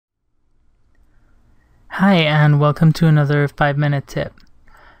Hi, and welcome to another 5-minute tip.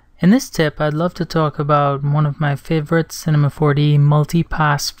 In this tip, I'd love to talk about one of my favorite Cinema 4D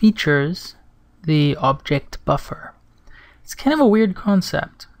multipass features, the object buffer. It's kind of a weird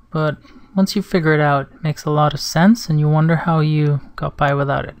concept, but once you figure it out, it makes a lot of sense and you wonder how you got by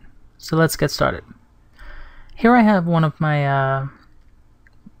without it. So let's get started. Here I have one of my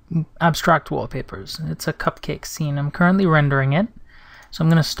abstract wallpapers. It's a cupcake scene. I'm currently rendering it, so I'm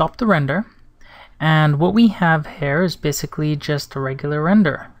going to stop the render. And what we have here is basically just a regular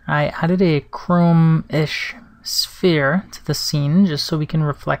render. I added a chrome-ish sphere to the scene just so we can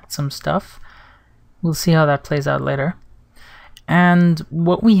reflect some stuff. We'll see how that plays out later. And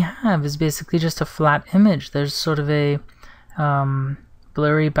what we have is basically just a flat image. There's sort of a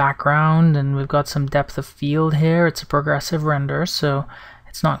blurry background, and we've got some depth of field here. It's a progressive render, so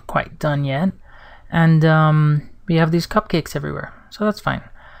it's not quite done yet. And we have these cupcakes everywhere, so that's fine.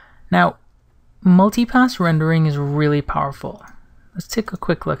 Now, multipass rendering is really powerful. Let's take a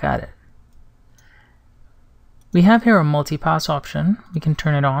quick look at it. We have here a multipass option. We can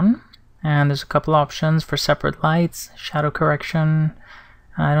turn it on, and there's a couple options for separate lights, shadow correction.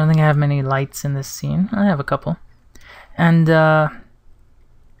 I don't think I have many lights in this scene. I have a couple. And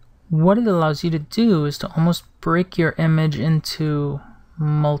what it allows you to do is to almost break your image into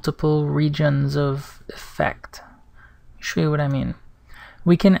multiple regions of effect. Let me show you what I mean.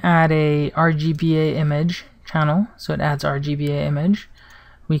 We can add a RGBA image channel, so it adds RGBA image.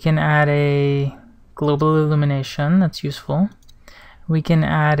 We can add a global illumination, that's useful. We can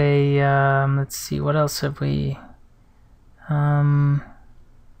add a, let's see, what else have we? I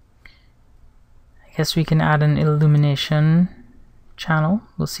guess we can add an illumination channel.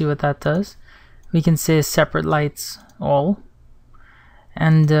 We'll see what that does. We can say separate lights all.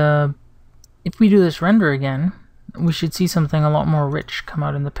 And if we do this render again, we should see something a lot more rich come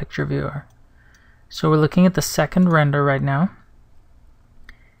out in the picture viewer. So we're looking at the second render right now,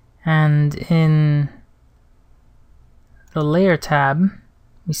 and in the layer tab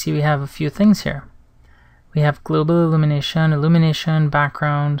we see we have a few things here. We have global illumination, illumination,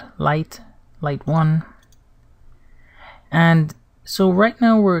 background, light, light 1, and so right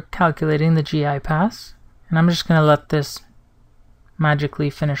now we're calculating the GI pass, and I'm just going to let this magically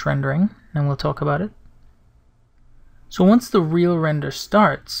finish rendering and we'll talk about it. So once the real render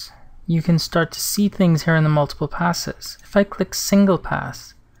starts, you can start to see things here in the multiple passes. If I click single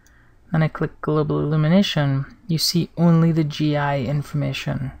pass, then I click global illumination, you see only the GI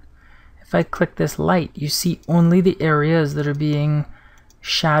information. If I click this light, you see only the areas that are being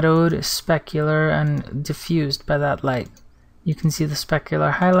shadowed, specular, and diffused by that light. You can see the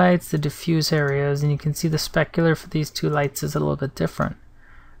specular highlights, the diffuse areas, and you can see the specular for these two lights is a little bit different.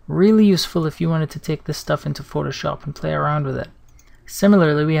 Really useful if you wanted to take this stuff into Photoshop and play around with it.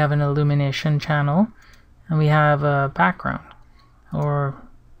 Similarly, we have an illumination channel and we have a background, or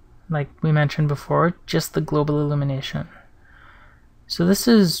like we mentioned before, just the global illumination. So this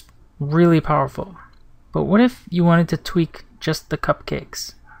is really powerful. But what if you wanted to tweak just the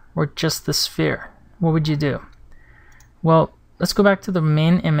cupcakes or just the sphere? What would you do? Well, let's go back to the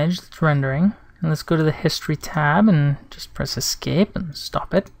main image that's rendering, and let's go to the history tab and just press escape and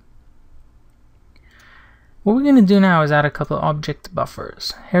stop it. What we're going to do now is add a couple object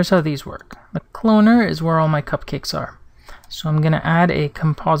buffers. Here's how these work. The cloner is where all my cupcakes are. So I'm going to add a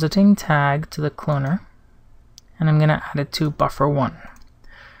compositing tag to the cloner, and I'm going to add it to buffer 1.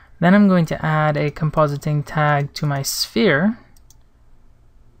 Then I'm going to add a compositing tag to my sphere,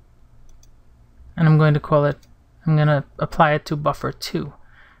 and I'm going to apply it to buffer 2.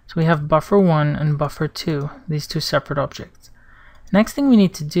 So we have buffer 1 and buffer 2, these two separate objects. Next thing we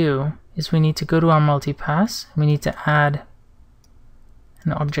need to do is we need to go to our multipass. We need to add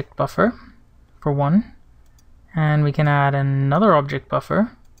an object buffer for 1, and we can add another object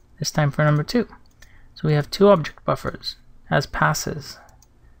buffer, this time for number 2. So we have 2 object buffers as passes.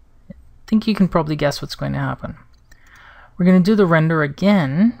 I think you can probably guess what's going to happen. We're going to do the render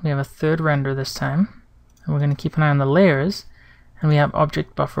again. We have a third render this time, and we're going to keep an eye on the layers. And we have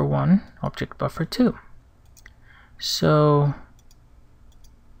object buffer 1, object buffer 2. So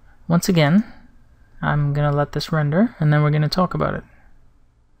once again, I'm going to let this render and then we're going to talk about it.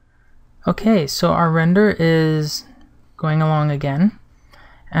 Okay, so our render is going along again.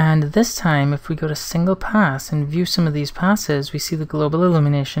 And this time, if we go to single pass and view some of these passes, we see the global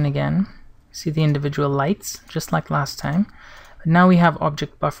illumination again. We see the individual lights, just like last time. But now we have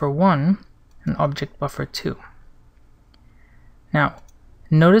object buffer 1 and object buffer 2. Now,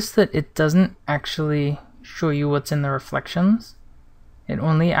 notice that it doesn't actually show you what's in the reflections. It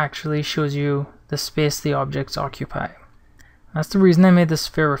only actually shows you the space the objects occupy. That's the reason I made the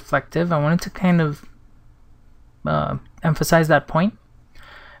sphere reflective. I wanted to kind of emphasize that point.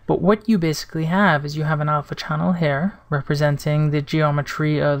 But what you basically have is you have an alpha channel here representing the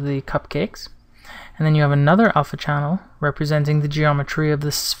geometry of the cupcakes, and then you have another alpha channel representing the geometry of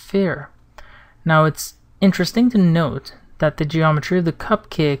the sphere. Now it's interesting to note that the geometry of the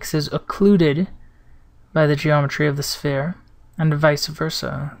cupcakes is occluded by the geometry of the sphere, and vice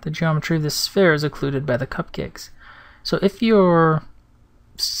versa. The geometry of the sphere is occluded by the cupcakes. So if your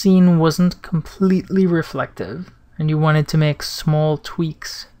scene wasn't completely reflective and you wanted to make small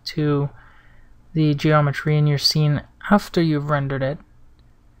tweaks to the geometry in your scene after you've rendered it,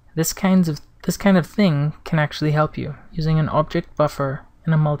 this kind of thing can actually help you using an object buffer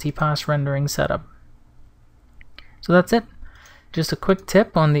in a multipass rendering setup. So that's it. Just a quick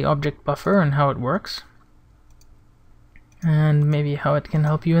tip on the object buffer and how it works, and maybe how it can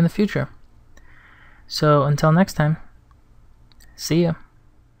help you in the future. So until next time, see ya.